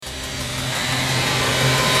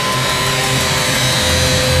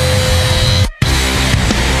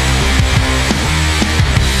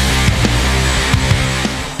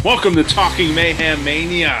Welcome to Talking Mayhem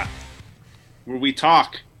Mania, where we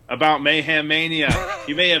talk about Mayhem Mania.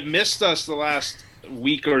 You may have missed us the last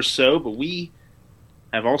week or so, but we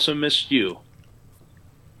have also missed you.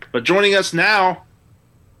 But joining us now,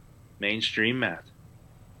 Mainstream Matt.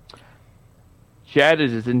 Chad,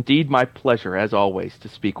 it is indeed my pleasure, as always, to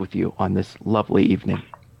speak with you on this lovely evening.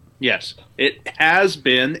 Yes, it has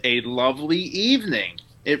been a lovely evening.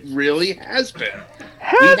 It really has been.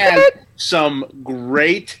 We had some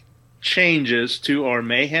great changes to our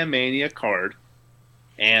Mayhem Mania card.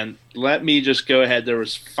 And let me just go ahead. There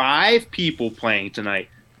was 5 people playing tonight.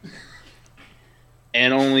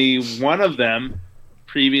 And only one of them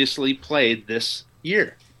previously played this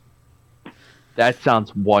year. That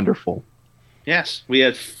sounds wonderful. Yes, we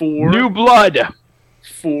had 4 new blood.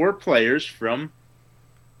 4 players from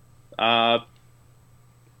what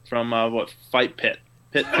Fight Pit.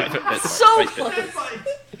 Pit So Fight. close.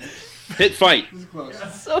 Pit Fight.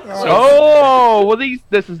 So close. Oh, well,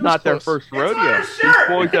 this is not their close. first rodeo.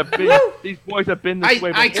 These boys have been this way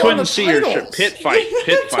before. I couldn't see your shirt. Pit Fight.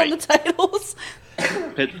 Pit It's on the Fight. titles.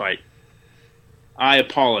 Pit Fight. I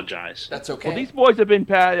apologize. That's okay. Well, these boys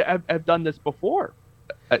have done this before.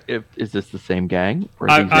 Is this the same gang?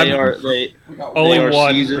 Or I- these- I'm- They Only are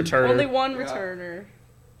one seasoned. returner. Only one returner.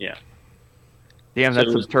 Damn, so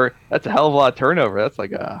that's it was- that's a hell of a lot of turnover. That's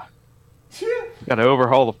like got to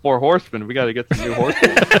overhaul the 4 horsemen. We got to get some new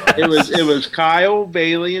horsemen. It was Kyle,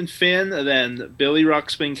 Bailey, and Finn. And then Billy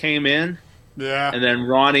Ruxpin came in, Yeah. and then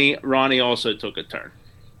Ronnie also took a turn.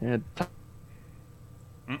 and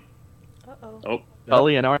Uh-oh. Oh,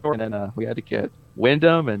 Tully and Arthur, and then we had to get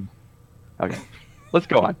Wyndham and okay. Let's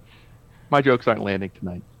go on. My jokes aren't landing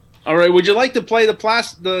tonight. all right. Would you like to play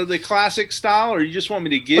the classic style, or you just want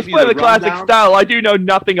me to give Let's you play the classic rundown? style. I do know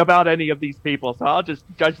nothing about any of these people, so I'll just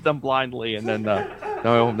judge them blindly and then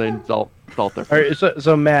insult them. All right,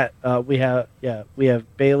 so Matt, we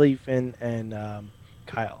have Bailey, Finn, and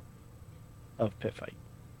Kyle of Pit Fight.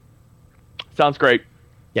 Sounds great.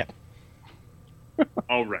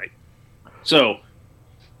 All right. So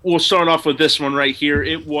we'll start off with this one right here.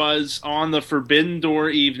 It was on the Forbidden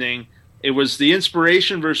Door evening. It was the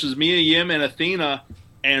Inspiration versus Mia Yim and Athena,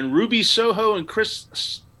 and Ruby Soho and Chris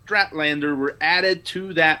Stratlander were added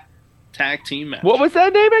to that tag team match. What was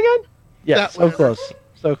that name again? Yeah, That so one. close,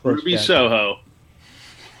 so close. Ruby Chad. Soho,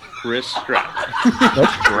 Chris Strat.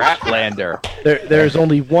 Stratlander. There's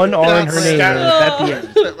only one R in her name, and it's at the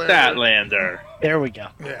end. Statlander. There we go.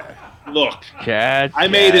 Yeah. Look, Chad. I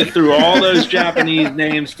made it through all those Japanese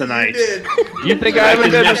names tonight. You think I I can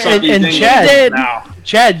would mess up And- these and English Chad- names now.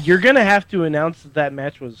 Chad, you're gonna have to announce that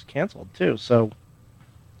match was canceled too. So,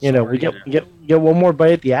 we get one more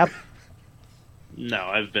bite at the apple. No,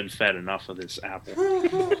 I've been fed enough of this apple.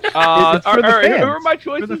 It's for the fans. Who are my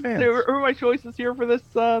For the choices? fans. Who are my choices here for this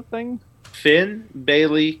thing? Finn,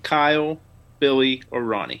 Bailey, Kyle, Billy, or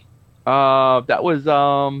Ronnie? That was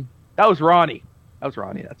Ronnie. That was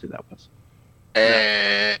Ronnie. That's who that was.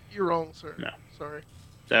 You're wrong, sir. No. Sorry.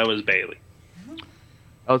 That was Bailey.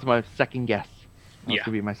 That was my second guess. That Yeah.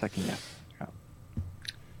 could be my second guess.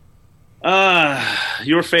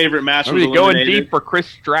 Your favorite match I'm was really going eliminated. deep for Chris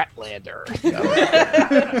Stratlander.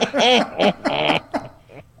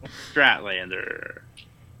 Stratlander.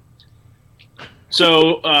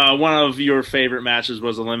 So, one of your favorite matches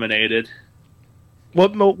was eliminated.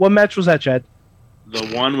 What match was that, Chad? The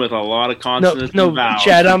one with a lot of consonants No, and vowels.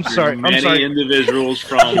 Chad, I'm featuring sorry, I'm Many sorry. individuals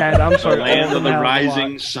from Chad, I'm sorry. the all land of them the have a lot.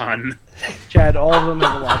 rising sun. Chad, all of them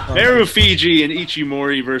have a lot. of Haru Fiji and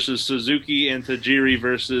Ichimori versus Suzuki and Tajiri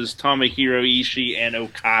versus Tomohiro Ishii and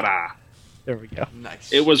Okada. There we go.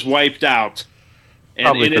 Nice. It was wiped out. And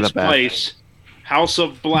Probably in for the its best. place, House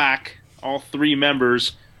of Black, all 3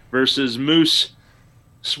 members, versus Moose,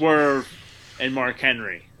 Swerve, and Mark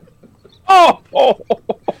Henry. Oh!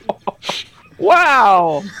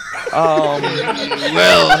 Wow!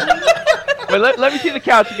 Well. Wait, let me see the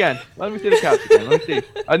couch again. Let me see.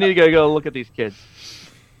 I need to go look at these kids.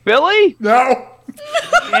 Billy? No.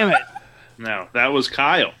 Damn it. No, that was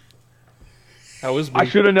Kyle. That was I me.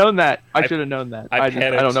 should have known that. I I- should have known that. I I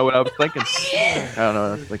panicked. don't know what I was thinking. I don't know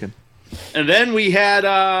what I was thinking. And then we had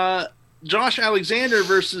Josh Alexander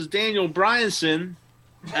versus Daniel Bryanson.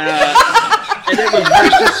 And it was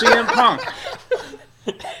versus CM Punk.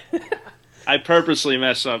 I purposely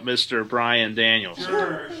messed up Mr. Brian Daniels.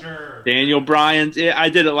 Sure. Daniel Bryan. Yeah, I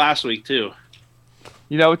did it last week, too.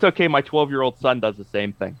 You know, it's okay. My 12-year-old son does the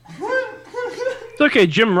same thing. It's okay.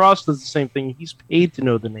 Jim Ross does the same thing. He's paid to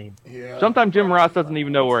know the name. Yeah. Sometimes Jim Ross doesn't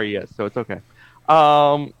even know where he is, so it's okay.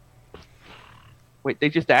 Wait, they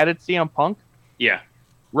just added CM Punk? Yeah. So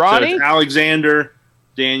Ronnie? it's Alexander,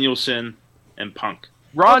 Danielson, and Punk.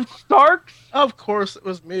 Ron Starks? Of course it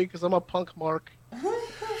was me, because I'm a punk mark.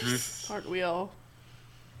 Cartwheel.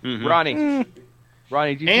 Mhm.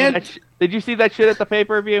 Ronnie, And- did you see that shit at the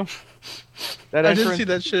pay-per-view? That I didn't entrance? see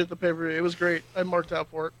that shit at the paper. It was great. I marked out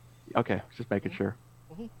for it. Okay, just making sure.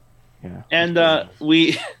 Mhm. Yeah. And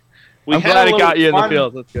we I'm had glad a it got little you in the fun-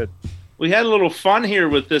 field. That's good. We had a little fun here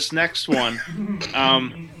with this next one.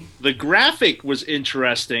 The graphic was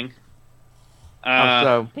interesting.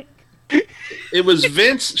 So It was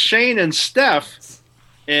Vince, Shane, and Steph,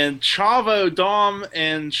 and Chavo, Dom,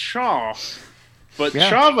 and Shaw. But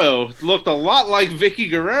Yeah. Chavo looked a lot like Vicky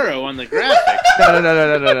Guerrero on the graphic.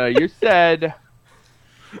 no. You said.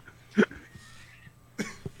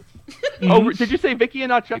 Oh, did you say Vicky and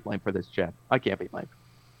not Chavo? Blame for this, Chad. I can't be blamed.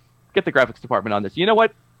 Get the graphics department on this. You know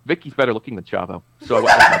what? Vicky's better looking than Chavo. So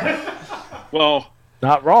Well,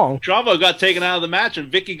 Not wrong. Chavo got taken out of the match,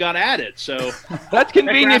 and Vicky got added. So that's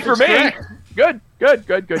convenient for me. Graphics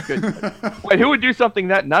correct. Good. Wait, who would do something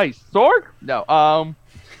that nice? Sorg? No.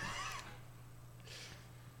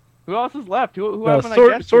 Who else is left? Who No, haven't I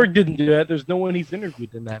guessed? Sorg didn't do that. There's no one he's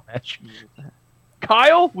interviewed in that match.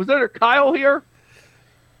 Kyle? Was there a Kyle here?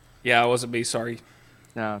 Yeah, it wasn't me. Sorry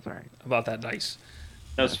No, it's all right. about that dice.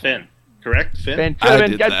 that was Finn, correct? Finn. Ben I should have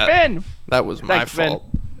did been that. Ben. That was my Thanks, Ben. fault.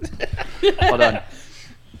 Well done.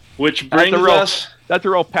 Which That's brings a real, us, that's a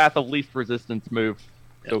real path of least resistance move.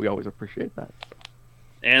 So we always appreciate that.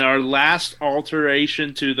 and our last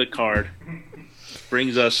alteration to the card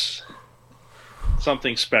brings us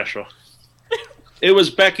something special. It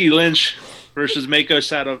was Becky Lynch versus Mako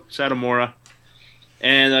Satomura,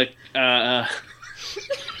 and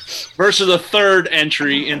versus a third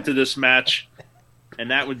entry into this match,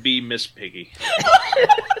 and that would be Miss Piggy.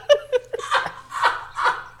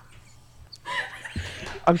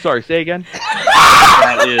 I'm sorry, say again.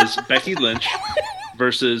 That is Becky Lynch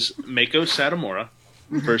versus Mako Satomura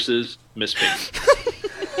versus Miss Piggy.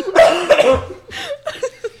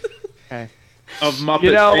 Okay. Of Muppet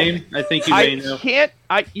You know, fame, I think you may know.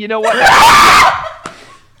 You know what?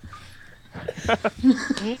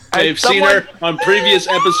 I've seen her on previous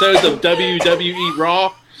episodes of WWE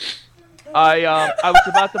Raw. I was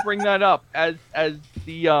about to bring that up as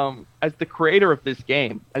the creator of this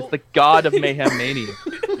game, as the god of Mayhem Mania.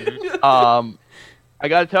 I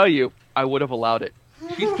gotta tell you, I would have allowed it.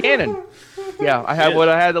 She's canon. Yeah, I had Yes. what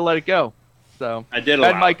I had to let it go. So I did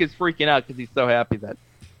Bad allow Mike it. is freaking out because he's so happy that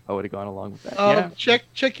I would have gone along with that. Yeah,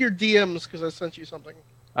 Check your DMs, because I sent you something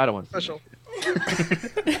I don't want to. special.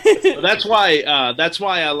 Well, that's why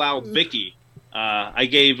I allowed Vicky. I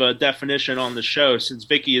gave a definition on the show since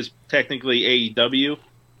Vicky is technically AEW.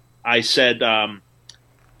 I said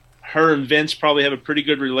her and Vince probably have a pretty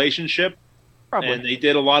good relationship, Probably. and they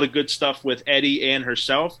did a lot of good stuff with Eddie and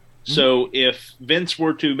herself. Mm-hmm. So if Vince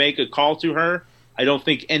were to make a call to her, I don't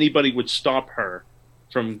think anybody would stop her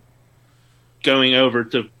from going over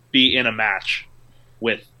to be in a match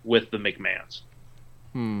with the McMahons.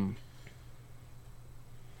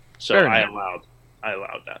 So Fair I enough.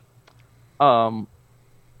 allowed that.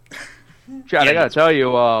 Chad, Yeah, I gotta tell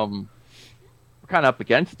you, we're kind of up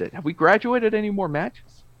against it. Have we graduated any more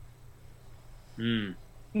matches? Hmm.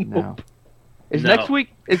 No. Is No. next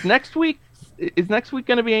week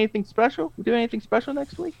going to be anything special? We do anything special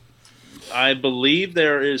next week? I believe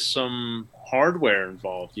there is some hardware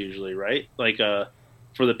involved usually, right? Like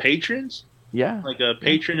for the patrons, Yeah. like a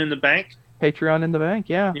patron in the bank. Patreon in the bank.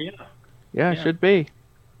 Yeah. Yeah. Yeah. Yeah. Should be.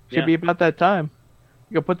 Should Yeah. be about that time.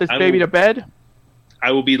 You gonna put this I baby will- to bed?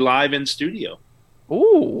 I will be live in studio.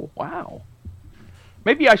 Ooh, wow.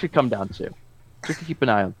 Maybe I should come down too, just to keep an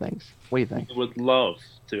eye on things. What do you think? I would love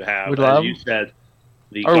to have, Would as love? you said,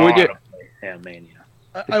 the Or would god you- of Mayhem Mania.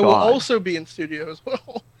 I will God. also be in studio as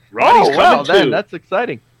well. Ronnie's Oh, wow, coming then too. that's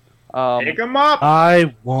exciting. Pick him up.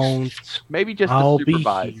 I won't. Maybe just I'll to be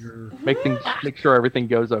supervise, here. make sure everything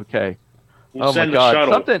goes okay. We'll oh my send God, the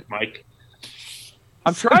shuttle, something- Mike.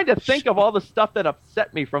 I'm trying to think of all the stuff that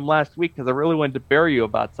upset me from last week because I really wanted to bury you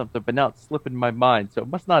about something, but now it's slipping my mind, so it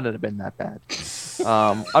must not have been that bad.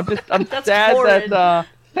 I'm That's sad horrid. that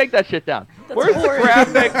take that shit down. That's Where's horrid. the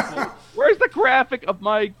graphic? Where's the graphic of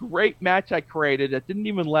my great match I created that didn't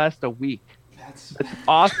even last a week? It's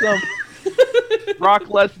awesome. Brock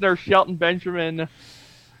Lesnar, Shelton Benjamin,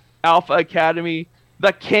 Alpha Academy,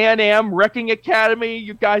 the Can-Am Wrecking Academy.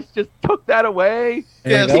 You guys just took that away.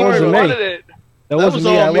 Yeah, that sorry, wasn't I me. wanted it. That That wasn't was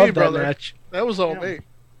me. all I me, love that brother. match. That was all me.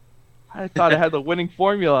 I thought I had the winning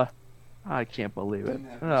formula. I can't believe it.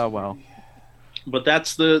 Oh well. But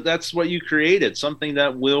that's what you created, something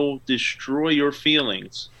that will destroy your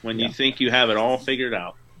feelings when you Yeah. think you have it all figured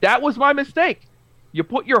out. That was my mistake. You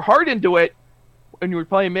put your heart into it, when you're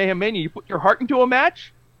playing Mayhem Mania, you put your heart into a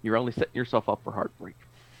match, you're only setting yourself up for heartbreak.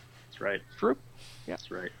 That's right. It's true. Yeah,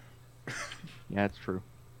 That's right. yeah, it's true.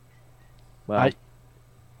 Well,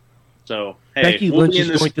 So hey, Becky we'll Lynch be in is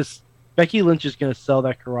this. going to. Becky Lynch is going to sell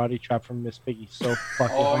that karate chop from Miss Piggy so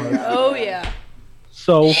fucking hard. Oh yeah.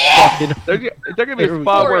 So fucking. there's gonna be There a we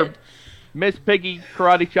spot go. where Miss Piggy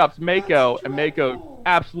karate chops Mako, and Mako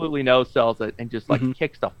absolutely no sells it and just like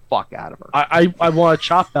kicks the fuck out of her. I want a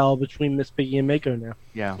chop battle between Miss Piggy and Mako now.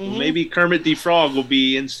 Yeah. Well, maybe Kermit the Frog will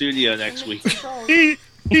be in studio next week.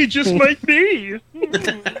 He just might be.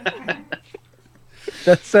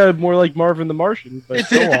 That sounded more like Marvin the Martian, but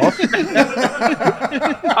go off.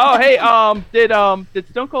 Oh hey, did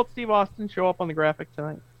Stone Cold Steve Austin show up on the graphic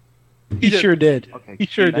tonight? He sure did. Okay. He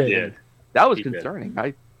sure That did. did. That was He did. concerning.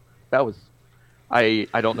 I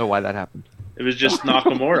don't know why that happened. It was just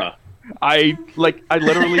Nakamura. I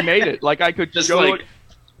literally made it. Like I could Just go like-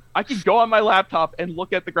 I could go on my laptop and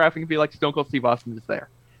look at the graphic and be like, Stone Cold Steve Austin is there.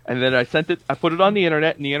 And then I put it on the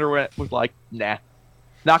internet, and the internet was like, nah.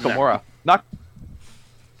 Nakamura.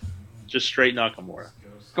 Just straight Nakamura.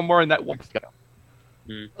 Nakamura and that one guy.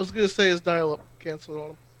 I was gonna say his dial-up canceled on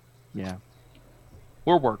him. Yeah.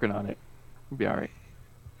 We're working on it. We'll be alright.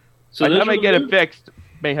 So By the those time I were get the it moves. fixed,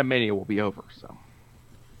 Mayhem Mania will be over, so.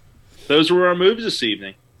 Those were our moves this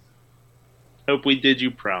evening. Hope we did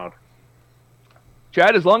you proud.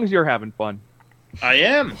 Chad, as long as you're having fun. I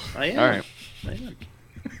am. Alright. I am.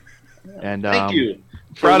 And Thank you.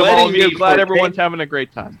 for proud of all of letting you. me Glad partake. everyone's having a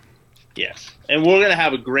great time. Yes, and we're gonna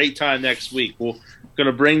have a great time next week. We're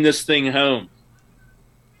gonna bring this thing home.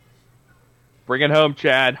 Bring it home,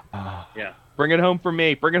 Chad. Yeah, Bring it home for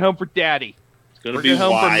me. Bring it home for Daddy. it's gonna Bring be it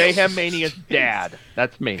home wild. for Mayhem Mania's dad.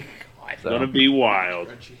 That's me. It's gonna be wild.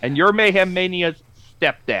 And you're Mayhem Mania's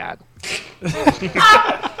stepdad.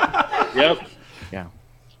 Yep. Yeah.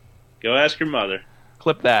 Go ask your mother.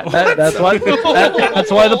 Clip that. That's why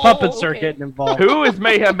the puppets are getting involved. Who is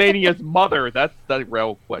Mayhem Mania's mother? That's the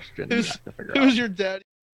real question. we have to figure out. Who's your daddy?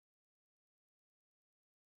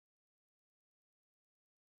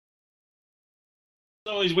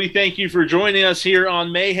 As always, we thank you for joining us here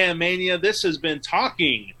on Mayhem Mania. This has been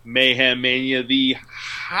Talking Mayhem Mania, the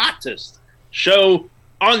hottest show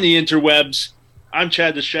on the interwebs. I'm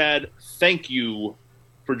Chad the Shad. Thank you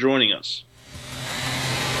for joining us.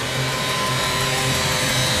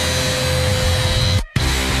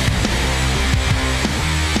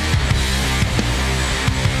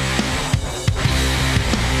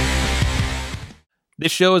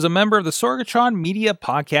 This show is a member of the Sorgatron Media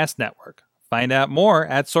Podcast Network. Find out more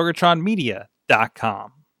at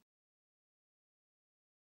sorgatronmedia.com.